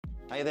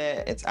Hey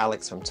there, it's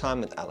Alex from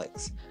Time with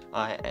Alex.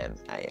 I am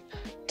a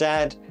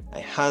dad,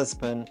 a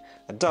husband,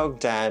 a dog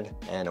dad,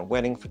 and a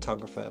wedding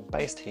photographer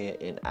based here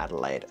in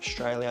Adelaide,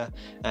 Australia.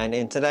 And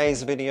in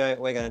today's video,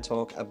 we're going to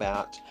talk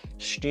about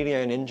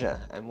Studio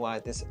Ninja and why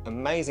this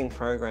amazing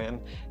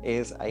program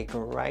is a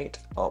great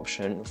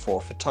option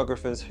for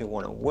photographers who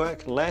want to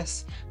work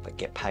less but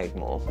get paid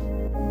more.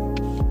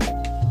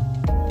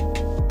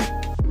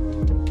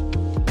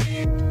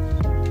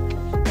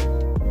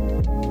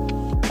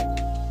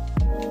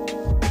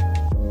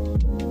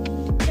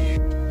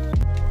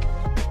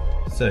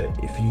 So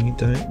if you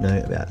don't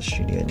know about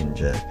Studio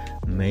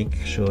Ninja, make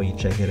sure you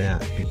check it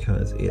out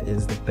because it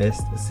is the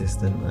best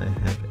system I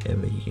have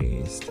ever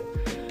used.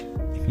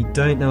 If you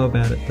don't know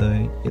about it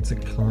though, it's a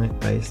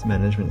client-based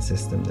management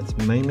system that's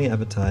mainly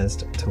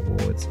advertised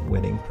towards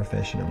wedding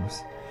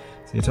professionals.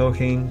 So you're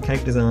talking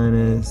cake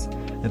designers,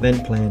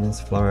 event planners,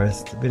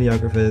 florists,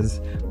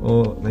 videographers,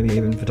 or maybe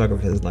even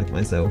photographers like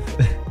myself.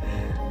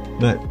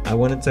 But I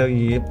want to tell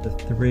you the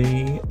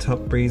 3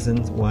 top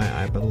reasons why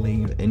I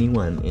believe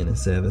anyone in a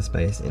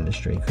service-based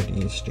industry could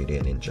use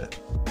Studio Ninja.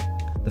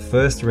 The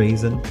first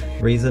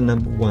reason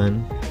number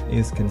 1,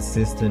 is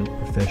consistent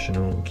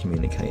professional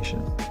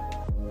communication.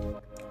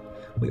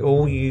 We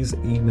all use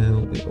email,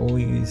 we all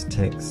use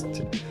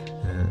text,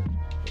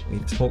 we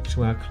talk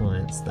to our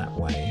clients that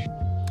way.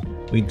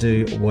 We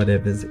do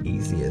whatever's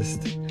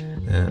easiest,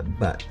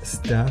 but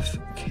stuff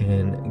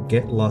can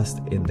get lost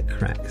in the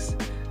cracks.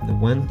 The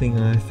one thing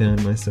I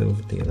found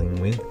myself dealing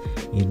with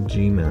in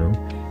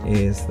Gmail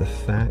is the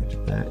fact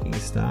that you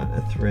start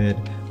a thread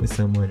with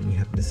someone and you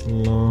have this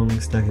long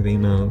stack of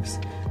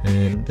emails,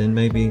 and then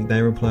maybe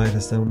they reply to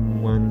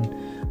someone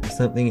or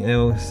something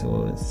else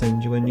or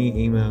send you a new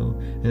email,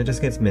 and it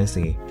just gets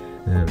messy.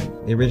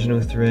 The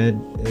original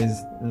thread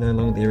is no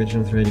longer the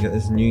original thread, you got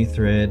this new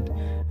thread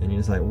and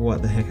you're just like,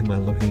 what the heck am I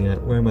looking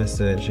at? Where am I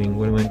searching?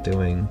 What am I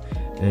doing?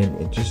 And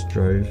it just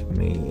drove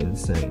me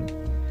insane.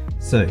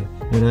 So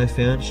when I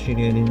found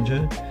Studio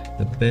Ninja,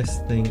 the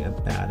best thing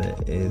about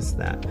it is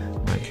that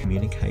my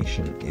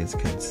communication is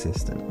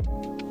consistent.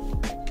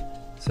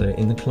 So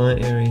in the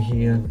client area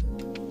here,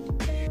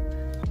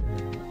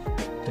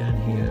 down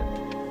here,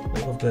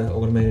 all of the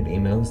automated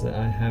emails that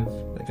I have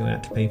that go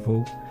out to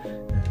people,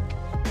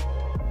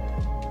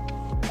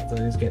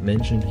 those get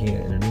mentioned here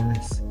in a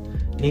nice,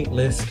 neat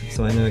list,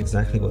 so I know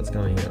exactly what's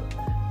going out.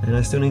 And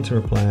I still need to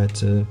reply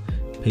to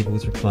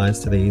people's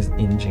replies to these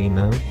in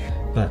Gmail,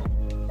 but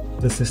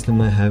the system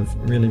I have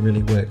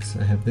really works.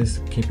 I have this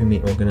keeping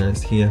me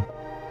organized here,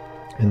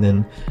 and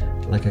then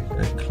like a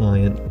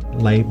client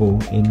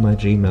label in my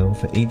Gmail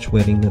for each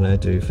wedding that I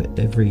do for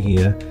every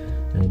year,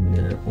 and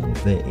all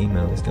of their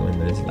emails go in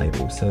those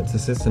labels. So it's a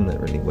system that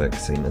really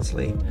works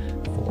seamlessly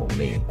for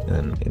me.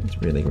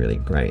 It's really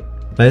great.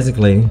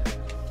 Basically,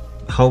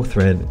 whole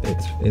thread,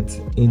 it's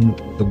in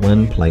the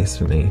one place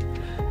for me.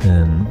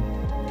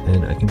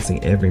 And I can see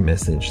every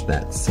message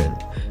that's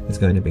sent. There's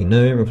going to be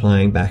no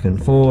replying back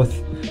and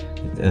forth,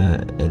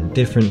 and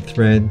different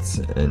threads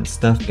and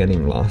stuff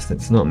getting lost.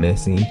 It's not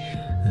messy.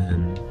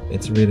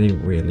 It's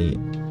really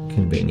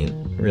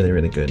convenient,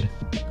 really good.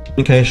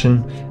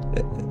 Communication,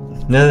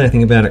 now that I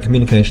think about it,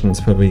 communication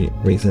is probably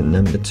reason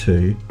number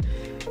 2.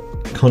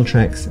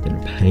 Contracts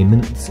and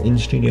payments in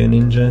Studio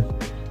Ninja.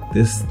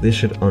 This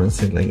should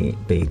honestly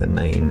be the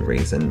main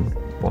reason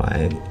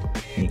why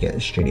you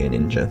get Studio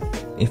Ninja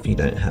if you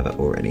don't have it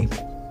already.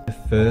 When I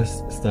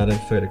first started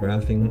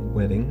photographing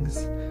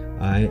weddings,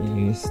 I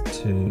used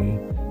to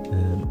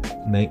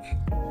make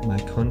my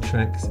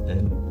contracts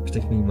and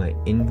particularly my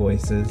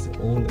invoices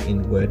all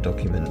in Word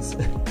documents.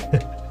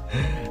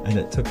 And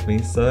it took me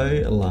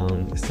so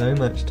long, so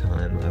much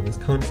time. I was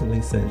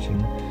constantly searching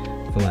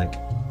for like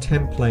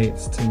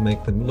templates to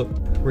make them look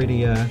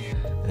prettier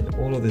and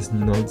all of this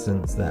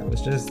nonsense that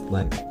was just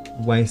like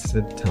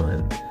wasted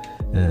time.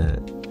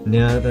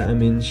 Now that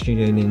I'm in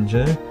Studio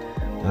Ninja,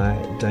 I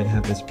don't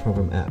have this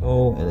problem at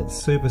all, and it's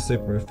super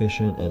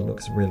efficient and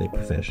looks really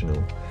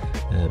professional.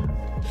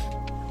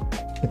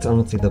 It's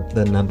honestly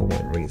the number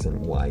 1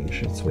 reason why you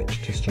should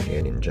switch to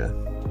Studio Ninja.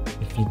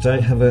 If you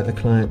don't have a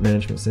client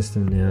management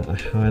system now, I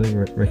highly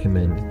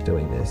recommend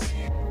doing this.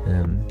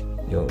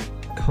 Your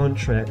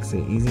contracts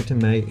are easy to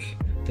make,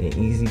 they're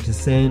easy to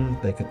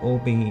send, they can all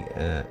be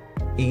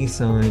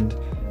e-signed,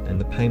 and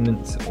the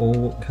payments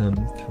all come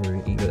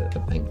through either a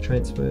bank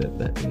transfer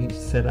that you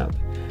set up,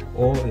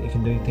 or you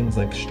can do things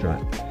like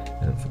Stripe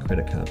for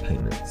credit card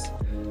payments.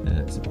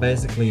 So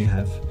basically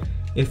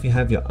if you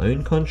have your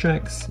own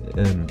contracts,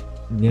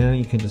 now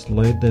you can just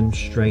load them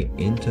straight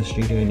into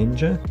Studio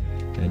Ninja,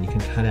 and you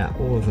can cut out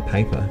all of the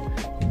paper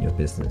in your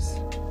business.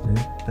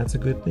 That's a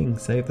good thing.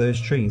 Save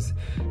those trees.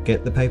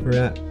 Get the paper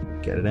out,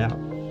 get it out.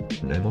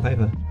 No more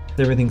paper.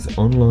 Everything's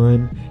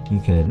online.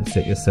 You can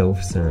set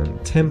yourself some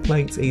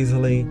templates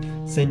easily,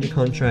 send your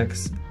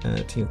contracts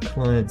to your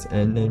clients,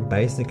 and then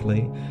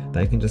basically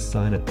they can just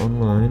sign it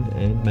online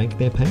and make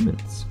their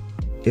payments.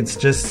 It's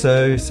just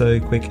so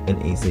quick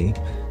and easy.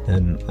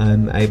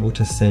 I'm able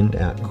to send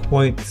out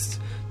quotes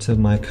to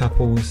my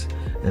couples,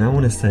 and I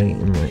want to say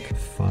in like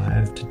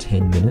 5 to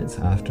 10 minutes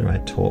after I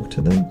talk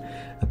to them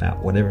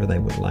about whatever they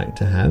would like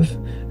to have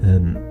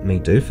me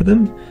do for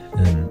them.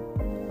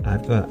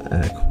 I've got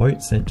a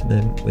quote sent to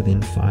them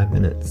within 5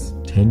 minutes,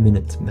 10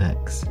 minutes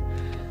max.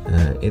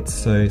 It's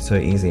so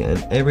easy,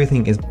 and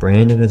everything is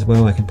branded as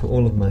well. I can put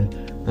all of my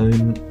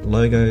own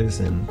logos,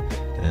 and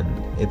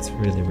it's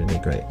really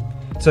great.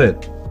 So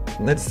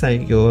let's say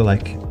you're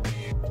like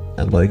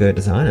a logo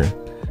designer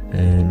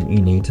and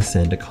you need to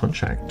send a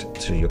contract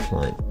to your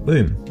client.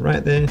 Boom,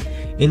 right there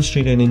in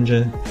Studio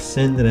Ninja,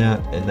 send it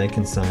out and they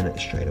can sign it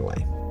straight away.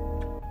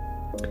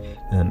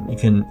 You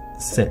can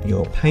set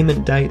your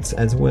payment dates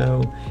as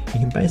well. You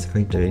can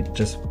basically do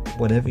just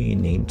whatever you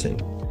need to.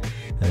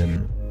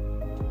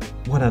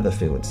 What other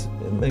fields?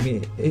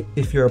 Maybe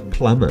if you're a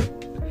plumber.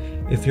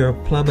 If you're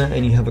a plumber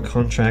and you have a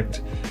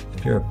contract,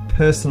 if you're a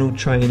personal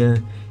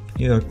trainer,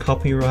 if you're a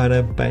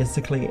copywriter,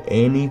 basically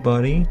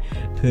anybody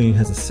who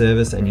has a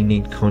service and you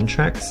need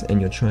contracts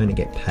and you're trying to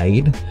get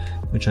paid,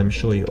 which I'm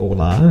sure you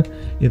all are,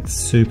 it's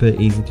super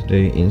easy to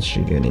do in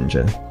Studio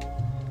Ninja.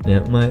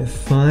 Now, my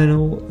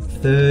final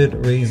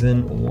third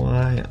reason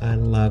why I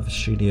love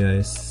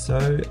Studio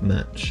so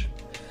much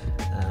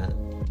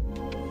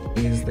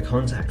is the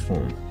contact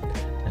form.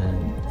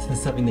 This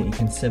is something that you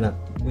can set up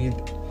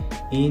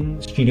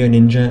in Studio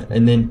Ninja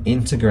and then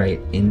integrate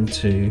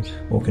into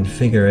or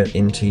configure it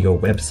into your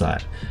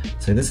website.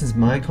 So this is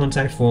my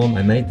contact form.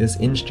 I made this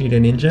in Studio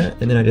Ninja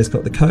and then I just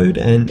got the code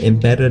and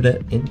embedded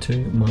it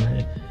into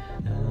my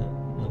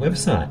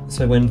website.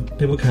 So when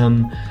people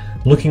come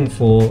looking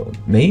for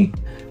me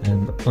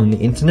on the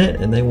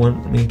internet and they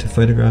want me to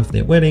photograph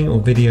their wedding or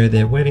video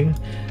their wedding,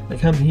 they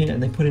come here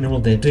and they put in all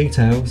of their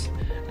details,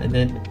 and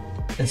then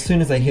as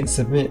soon as they hit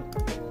submit,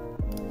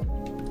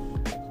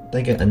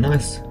 they get a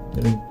nice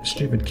little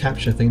stupid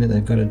captcha thing that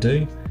they've got to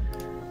do.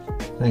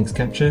 Thanks,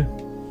 captcha.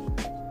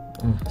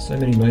 Oh, so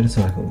many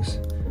motorcycles.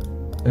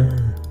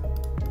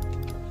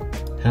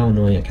 How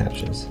annoying are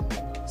captchas.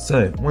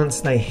 So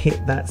once they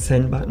hit that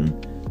send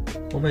button,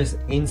 almost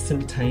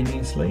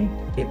instantaneously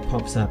it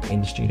pops up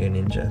in Studio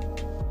Ninja.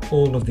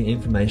 All of the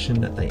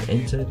information that they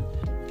entered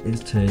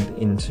is turned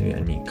into a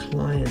new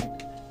client,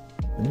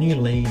 a new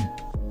lead,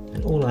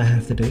 and all I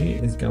have to do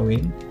is go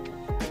in,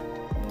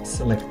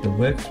 select the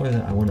workflow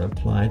that I want to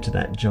apply to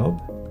that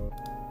job,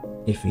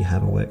 if you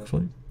have a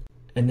workflow,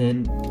 and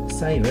then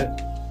save it,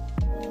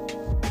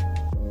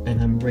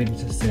 and I'm ready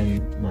to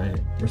send my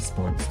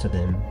response to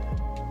them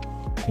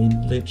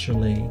in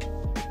literally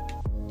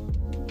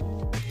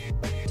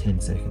 10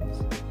 seconds,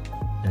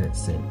 and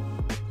it's sent.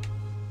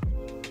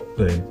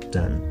 Boom,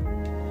 done.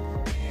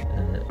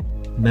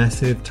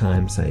 Massive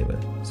time saver.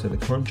 So the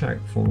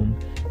contract form,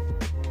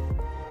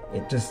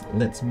 it just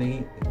lets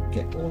me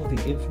get all of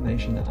the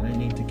information that I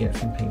need to get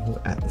from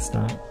people at the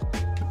start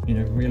in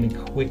a really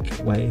quick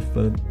way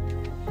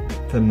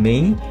for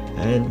me,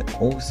 and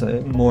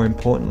also more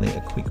importantly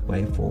a quick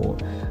way for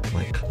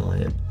my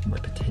client, my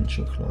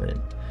potential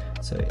client.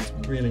 So it's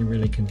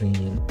really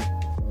convenient.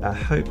 I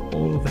hope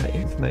all of that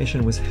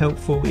information was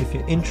helpful. If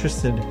you're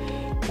interested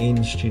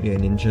in Studio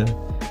Ninja,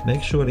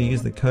 make sure to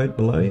use the code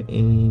below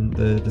in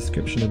the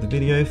description of the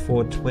video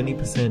for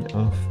 20%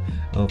 off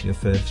of your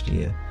first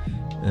year.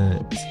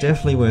 It's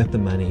definitely worth the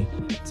money.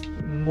 It's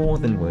more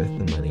than worth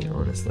the money,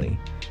 honestly.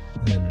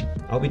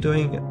 I'll be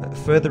doing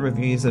further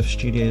reviews of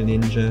Studio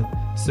Ninja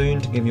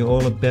soon to give you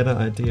all a better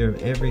idea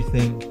of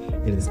everything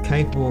it is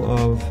capable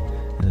of,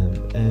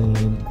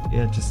 and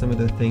yeah, just some of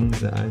the things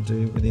that I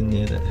do within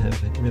there that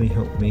have really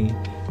helped me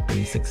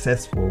be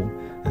successful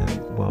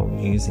while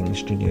using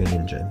Studio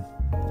Ninja.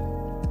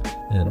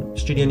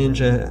 Studio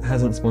Ninja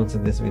hasn't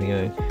sponsored this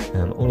video.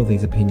 All of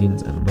these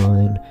opinions are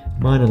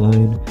mine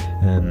alone.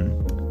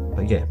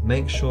 But yeah,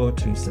 make sure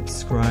to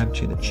subscribe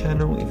to the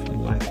channel if you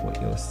like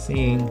what you're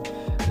seeing.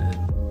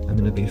 I'm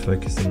going to be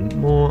focusing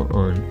more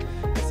on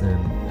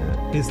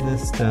some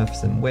business stuff,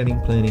 some wedding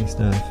planning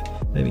stuff,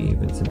 maybe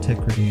even some tech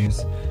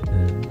reviews,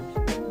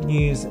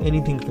 news,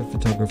 anything for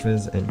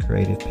photographers and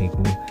creative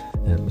people.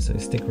 So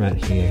stick right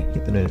here,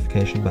 hit the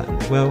notification button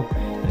as well,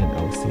 and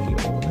I'll see you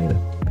all later.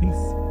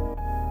 Peace.